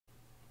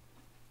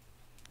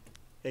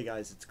Hey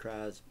guys, it's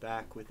Kraz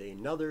back with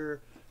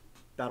another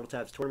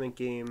BattleTabs tournament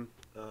game.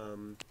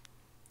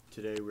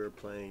 Today we're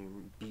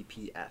playing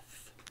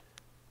BPF.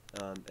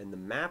 And the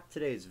map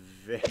today is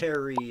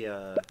very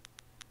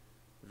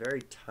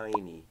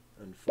tiny,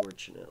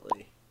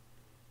 unfortunately.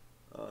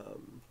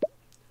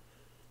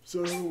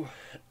 So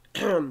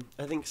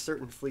I think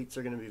certain fleets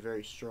are going to be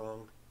very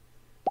strong.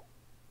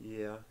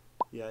 Yeah,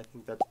 I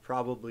think that's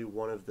probably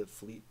one of the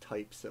fleet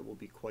types that will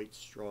be quite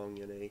strong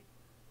in a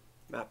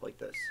map like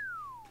this.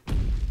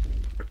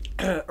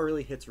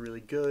 Early hit's really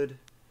good.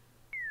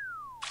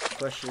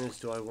 Question is,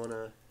 do I want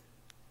to...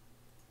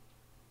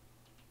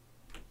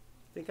 I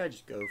think I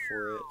just go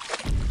for it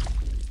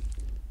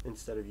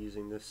instead of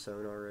using this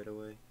sonar right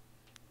away.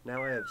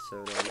 Now I have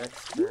sonar.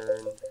 Next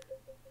turn,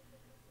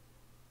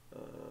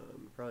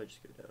 probably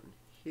just go down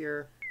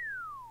here.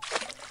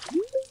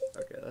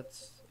 Okay,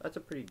 that's a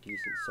pretty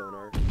decent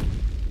sonar.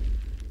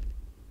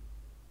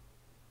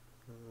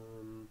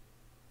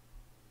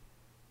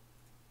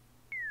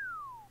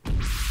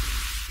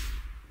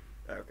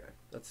 Okay,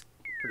 that's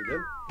pretty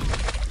good.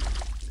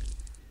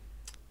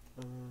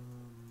 I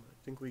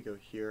think we go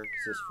here,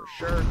 because this for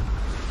sure.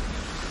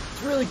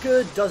 It's really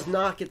good, does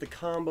not get the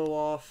combo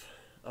off.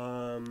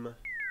 Now,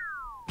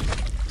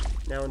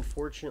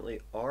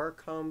 unfortunately, our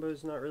combo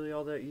is not really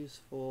all that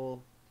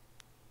useful.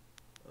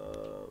 I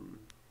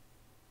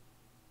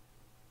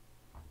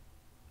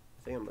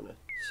think I'm going to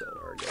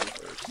sonar again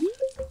first.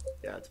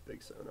 Yeah, it's a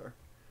big sonar.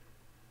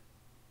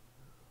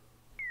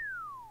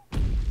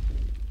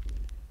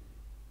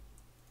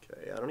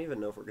 I don't even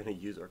know if we're going to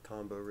use our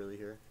combo really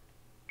here.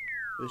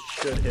 This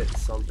should hit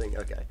something.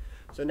 Okay,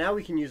 so now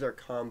we can use our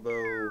combo.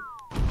 Okay,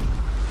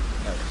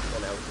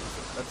 well now we can,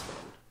 that's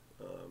fine.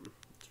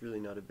 It's really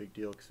not a big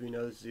deal because we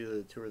know this is either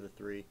the 2 or the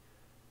 3. I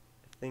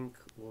think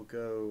we'll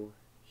go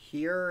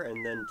here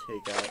and then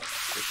take out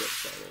the ship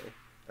finally.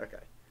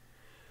 Okay.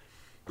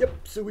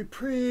 Yep, so we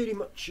pretty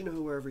much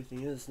know where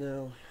everything is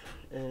now.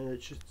 And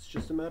it's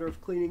just a matter of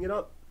cleaning it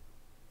up.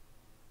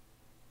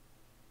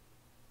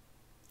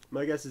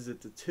 My guess is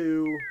it's a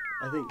 2.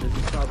 I think this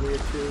is probably a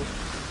 2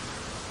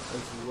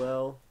 as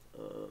well.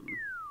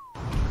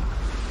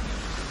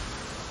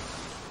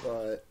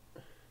 But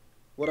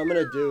what I'm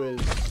going to do is,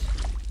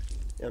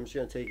 I'm just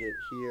going to take it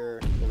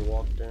here and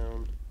walk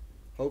down.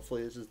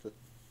 Hopefully this is the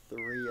 3,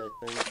 I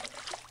think.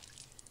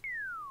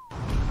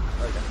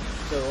 Okay.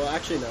 So, well,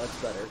 actually, no, it's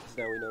better, because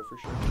now we know for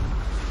sure.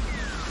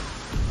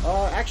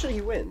 Actually,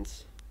 he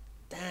wins.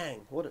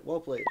 Dang. Well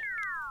played.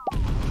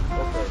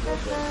 Well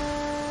played.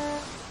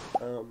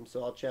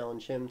 So I'll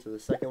challenge him to the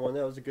second one.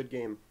 That was a good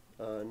game.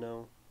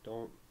 No,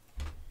 don't.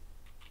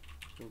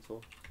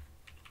 Cancel.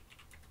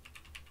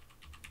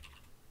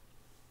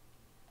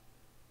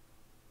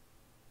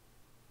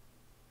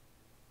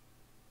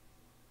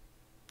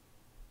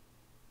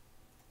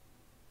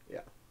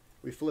 Yeah.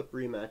 We flip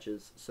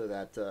rematches so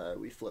that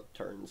we flip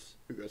turns.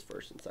 Who goes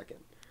first and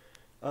second.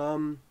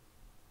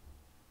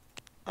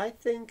 I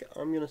think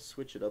I'm going to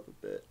switch it up a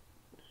bit.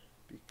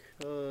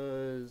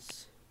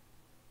 Because...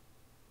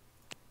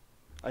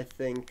 I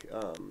think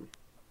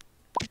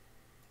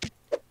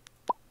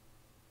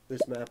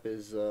this map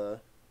is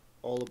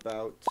all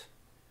about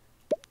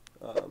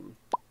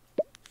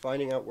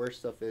finding out where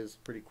stuff is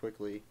pretty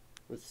quickly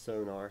with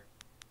sonar,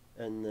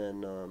 and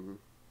then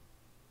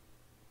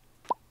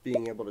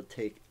being able to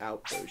take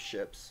out those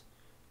ships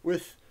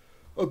with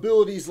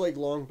abilities like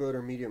longboat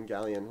or medium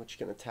galleon, which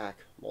can attack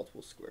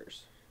multiple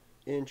squares.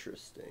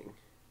 Interesting.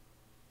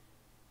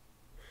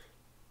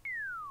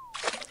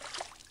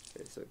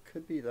 Okay, so it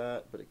could be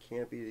that, but it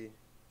can't be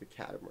the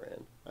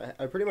catamaran.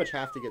 I pretty much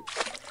have to get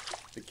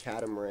the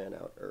catamaran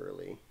out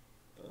early.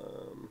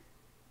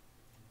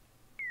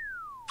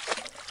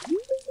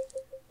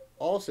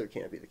 Also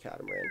can't be the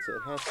catamaran, so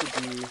it has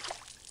to be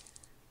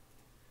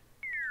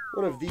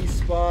one of these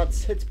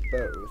spots. Hits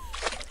both.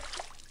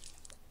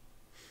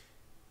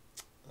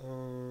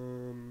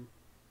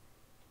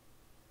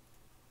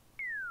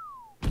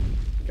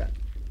 Okay.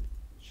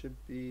 Should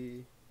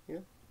be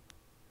here.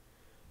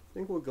 I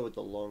think we'll go with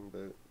the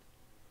longboat.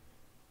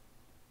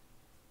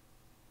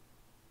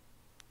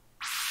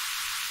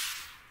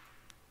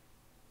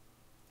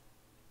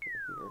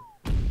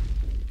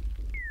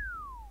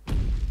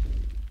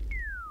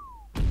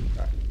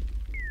 Alright.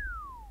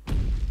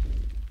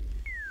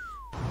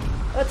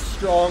 That's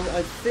strong.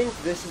 I think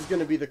this is going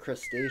to be the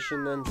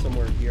crustacean then,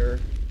 somewhere here.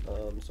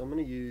 So I'm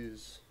going to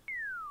use...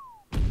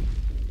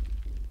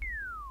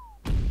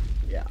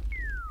 Yeah.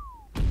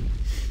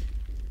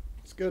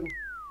 It's good.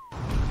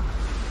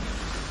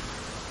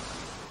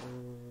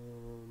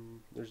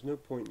 There's no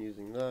point in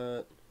using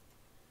that.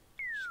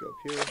 Just go up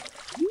here.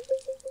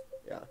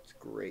 Yeah, it's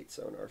great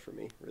sonar for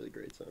me. Really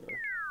great sonar.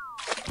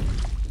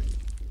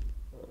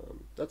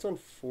 That's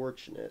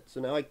unfortunate.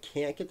 So now I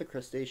can't get the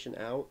crustacean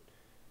out.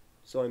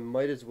 So I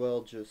might as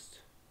well just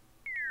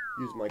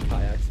use my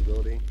kayak's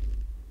ability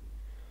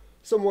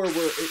somewhere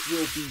where it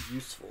will be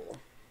useful.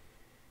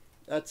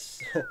 That's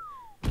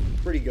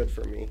pretty good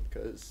for me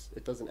because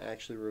it doesn't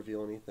actually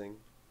reveal anything.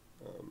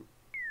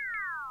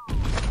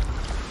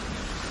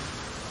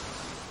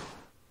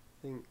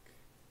 think...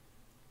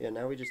 Yeah,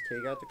 now we just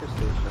take out the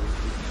crustacean.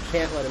 We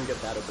can't let him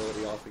get that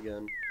ability off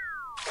again.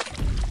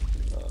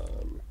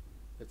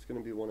 It's going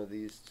to be one of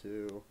these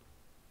two.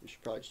 We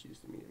should probably just use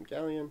the medium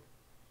galleon.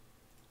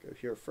 Go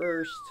here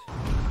first.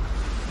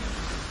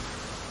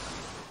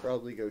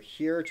 Probably go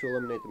here to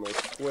eliminate the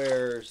most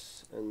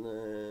squares, and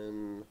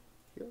then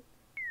here.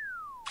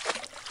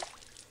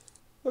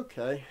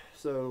 Okay,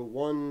 so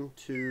 1,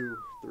 2,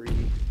 3,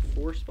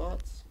 4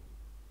 spots.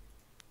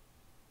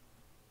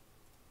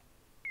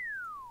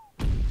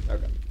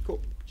 Okay, cool.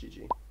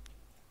 GG. It's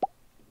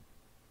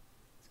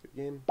a good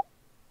game.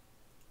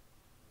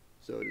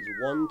 So it is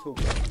 1 to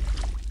 1.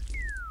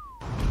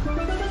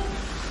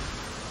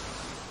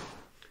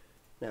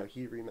 Now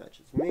he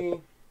rematches me.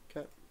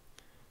 Okay.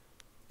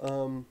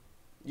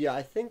 Yeah,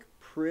 I think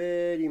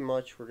pretty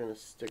much we're gonna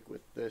stick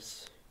with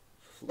this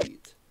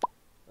fleet.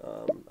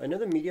 I know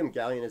the medium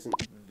galleon isn't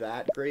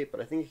that great,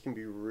 but I think it can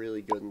be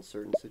really good in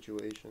certain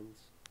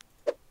situations.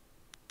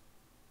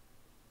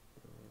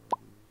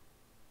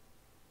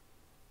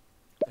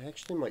 I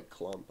actually might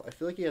clump. I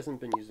feel like he hasn't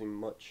been using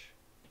much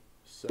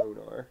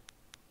sonar.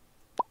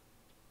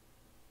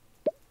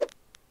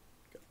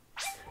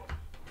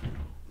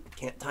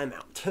 Can't time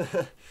out.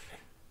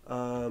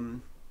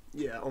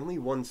 Yeah, only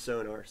 1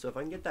 sonar, so if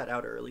I can get that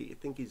out early, I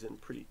think he's in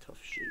pretty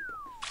tough shape.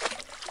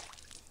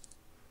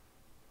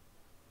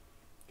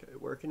 Okay,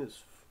 working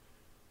his...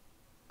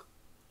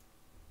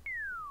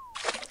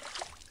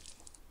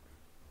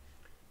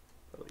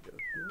 Probably go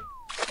here.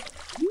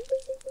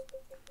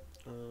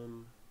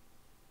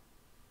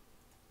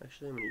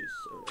 Actually, I'm gonna use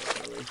sonar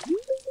early.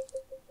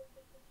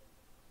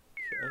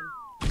 Okay.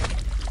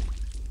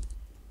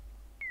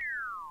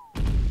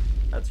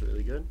 That's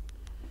really good.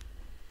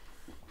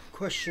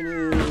 Question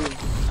is,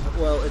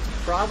 well, it's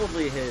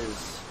probably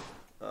his,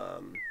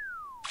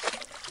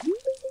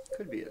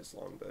 could be his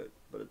longboat,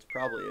 but it's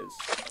probably his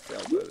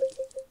sailboat.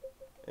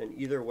 And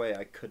either way,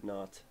 I could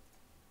not.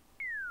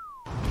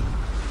 Okay,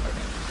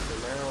 so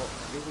now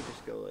I think we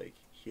just go like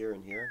here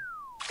and here.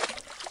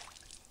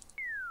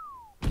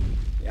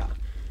 Yeah.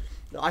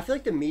 No, I feel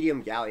like the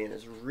medium galleon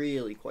is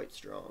really quite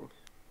strong.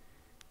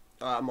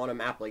 I'm on a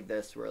map like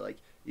this where like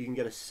you can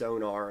get a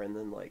sonar and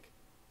then like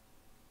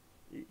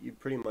you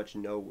pretty much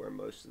know where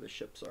most of the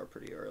ships are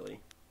pretty early.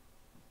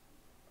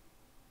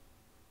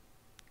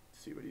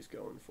 Let's see what he's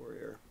going for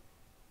here.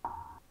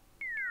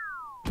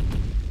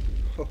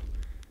 Oh,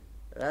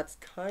 that's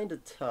kind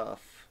of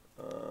tough,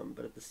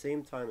 but at the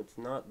same time, it's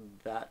not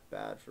that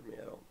bad for me,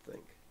 I don't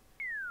think.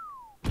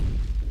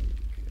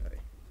 Okay.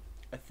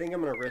 I think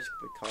I'm going to risk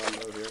the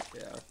combo here.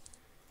 Yeah.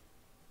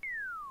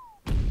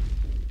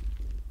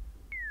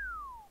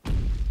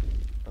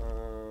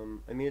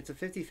 I mean, it's a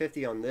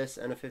 50-50 on this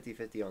and a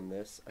 50-50 on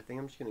this. I think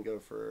I'm just going to go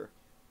for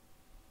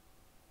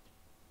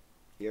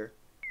here.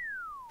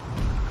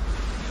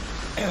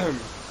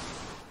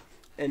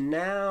 And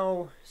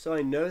now, so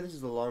I know this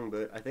is the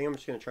longboat. I think I'm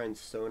just going to try and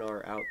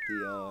sonar out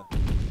the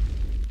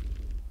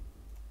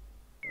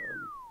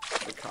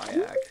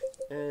kayak.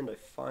 And I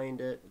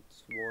find it.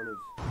 It's one of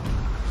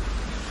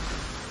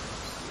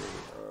three.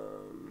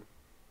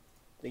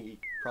 I think he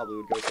probably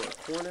would go for a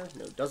corner.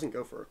 No, it doesn't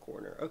go for a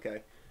corner.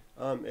 Okay.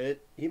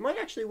 He might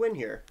actually win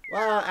here.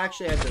 Well,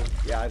 actually, I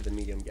have the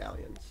medium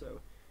galleon, so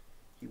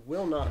he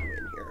will not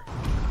win here.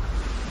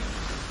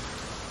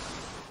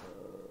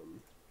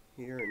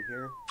 Here and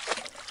here.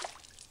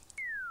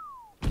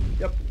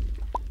 Yep.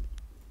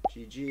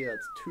 GG.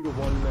 That's 2 to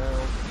 1 now.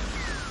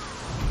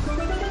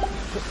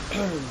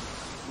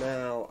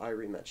 Now I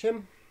rematch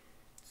him.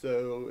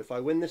 So if I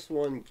win this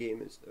one,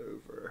 game is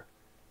over.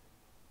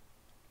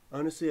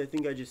 Honestly, I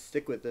think I just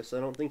stick with this. I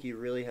don't think he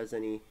really has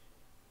any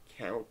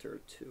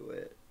counter to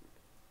it.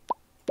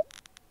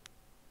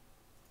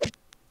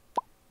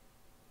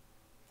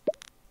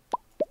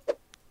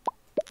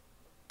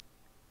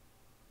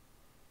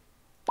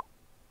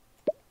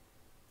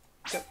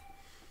 Yep.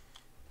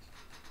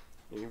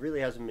 And he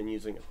really hasn't been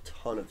using a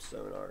ton of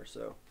sonar,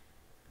 so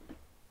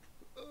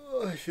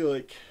I feel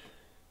like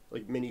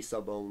mini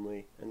sub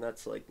only, and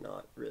that's like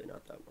not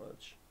that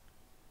much.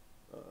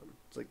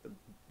 It's like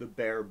the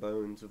bare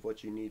bones of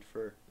what you need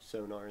for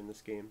sonar in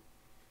this game.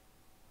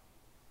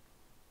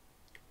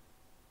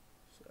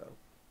 So,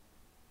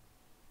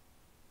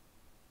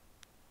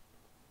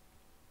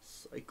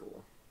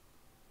 cycle.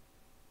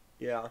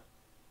 Yeah.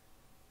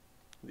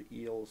 The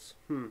eels.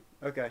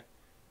 Okay.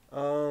 I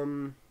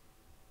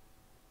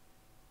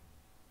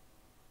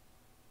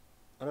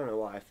don't know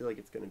why. I feel like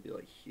it's gonna be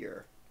like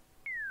here.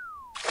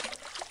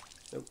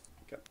 Nope.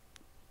 Okay.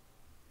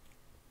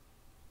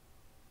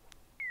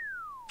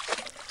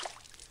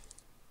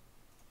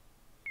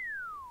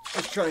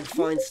 Just try and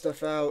find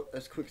stuff out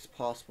as quick as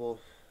possible.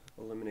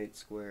 Eliminate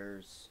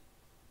squares.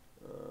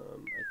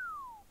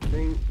 I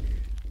think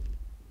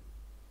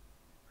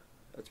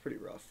that's pretty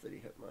rough that he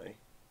hit my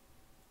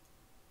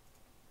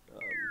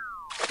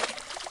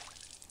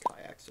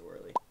kayak so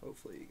early.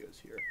 Hopefully he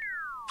goes here.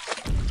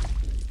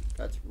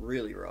 That's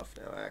really rough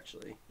now,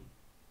 actually.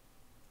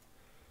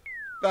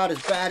 About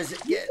as bad as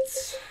it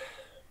gets.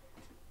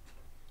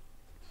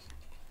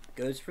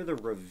 Goes for the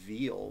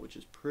reveal, which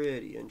is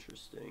pretty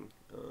interesting.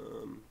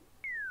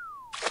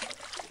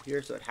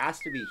 Here, so it has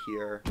to be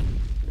here.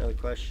 Now the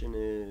question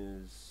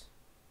is,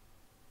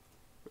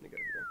 I'm gonna go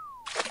here.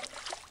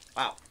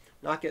 Wow,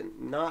 not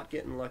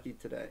getting lucky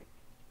today.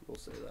 We'll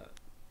say that.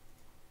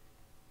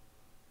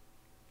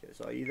 Okay,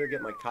 so I either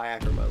get my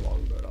kayak or my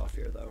longboat off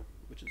here though,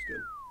 which is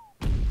good.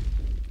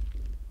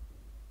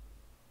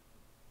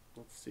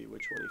 Let's see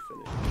which one he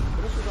finishes.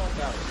 Finishes off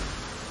that one.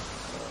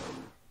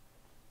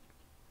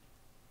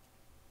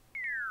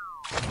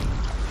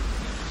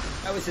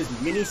 That was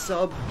his mini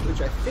sub,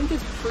 which I think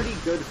is pretty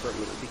good for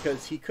me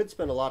because he could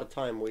spend a lot of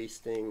time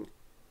wasting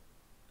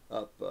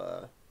up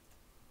over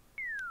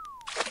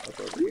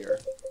here.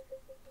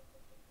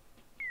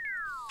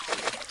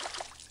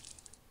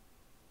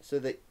 So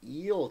the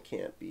eel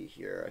can't be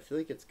here. I feel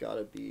like it's got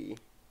to be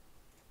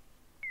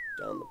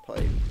down the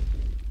pipe.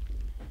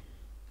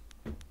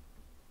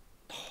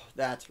 Oh,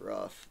 that's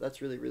rough.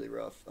 That's really, really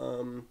rough.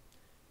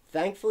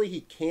 Thankfully,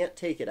 he can't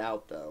take it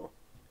out, though.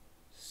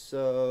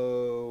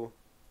 So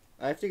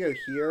I have to go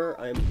here.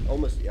 I'm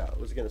almost, yeah, I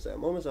was going to say,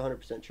 I'm almost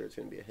 100% sure it's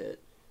going to be a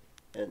hit.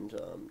 And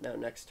now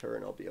next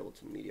turn, I'll be able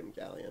to medium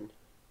galleon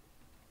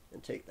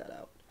and take that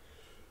out,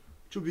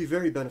 which will be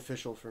very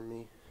beneficial for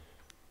me.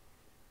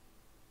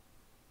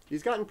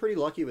 He's gotten pretty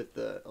lucky with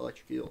the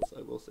electric eels,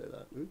 I will say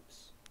that.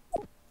 Oops.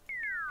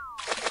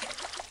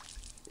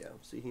 Yeah,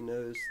 see, he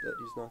knows that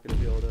he's not going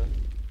to be able to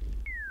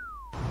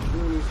do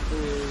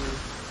anything.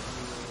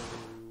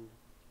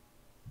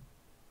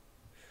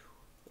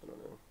 I don't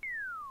know.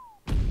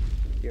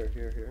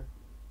 Here.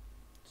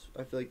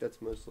 I feel like that's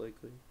most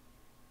likely.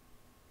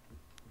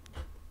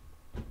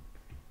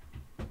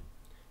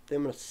 Then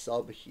I'm going to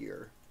sub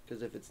here,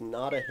 because if it's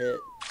not a hit,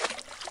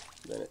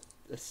 then it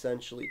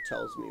essentially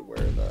tells me where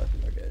the...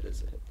 Okay, it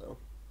is a hit, though.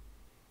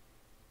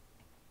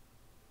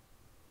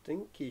 I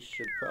think he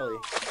should probably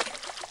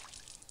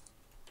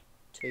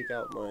take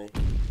out my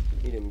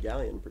medium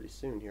galleon pretty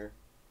soon here.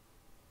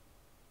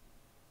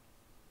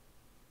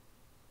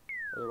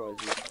 Otherwise,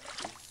 he's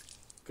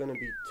gonna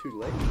be too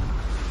late.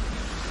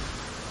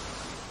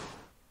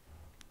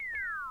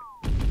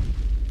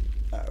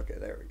 Ah, okay,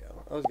 there we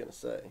go. I was gonna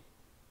say.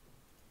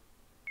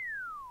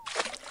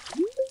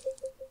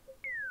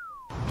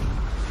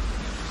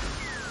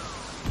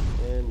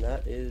 And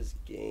that is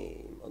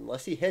game.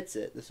 Unless he hits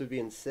it, this would be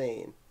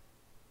insane.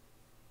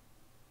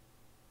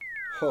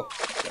 Oh,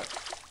 yeah.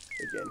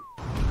 Good game.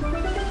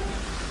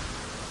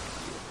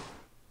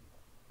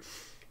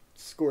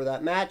 Score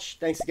that match.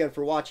 Thanks again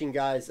for watching,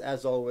 guys,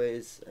 as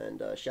always.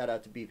 And shout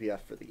out to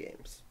BPF for the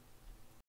games.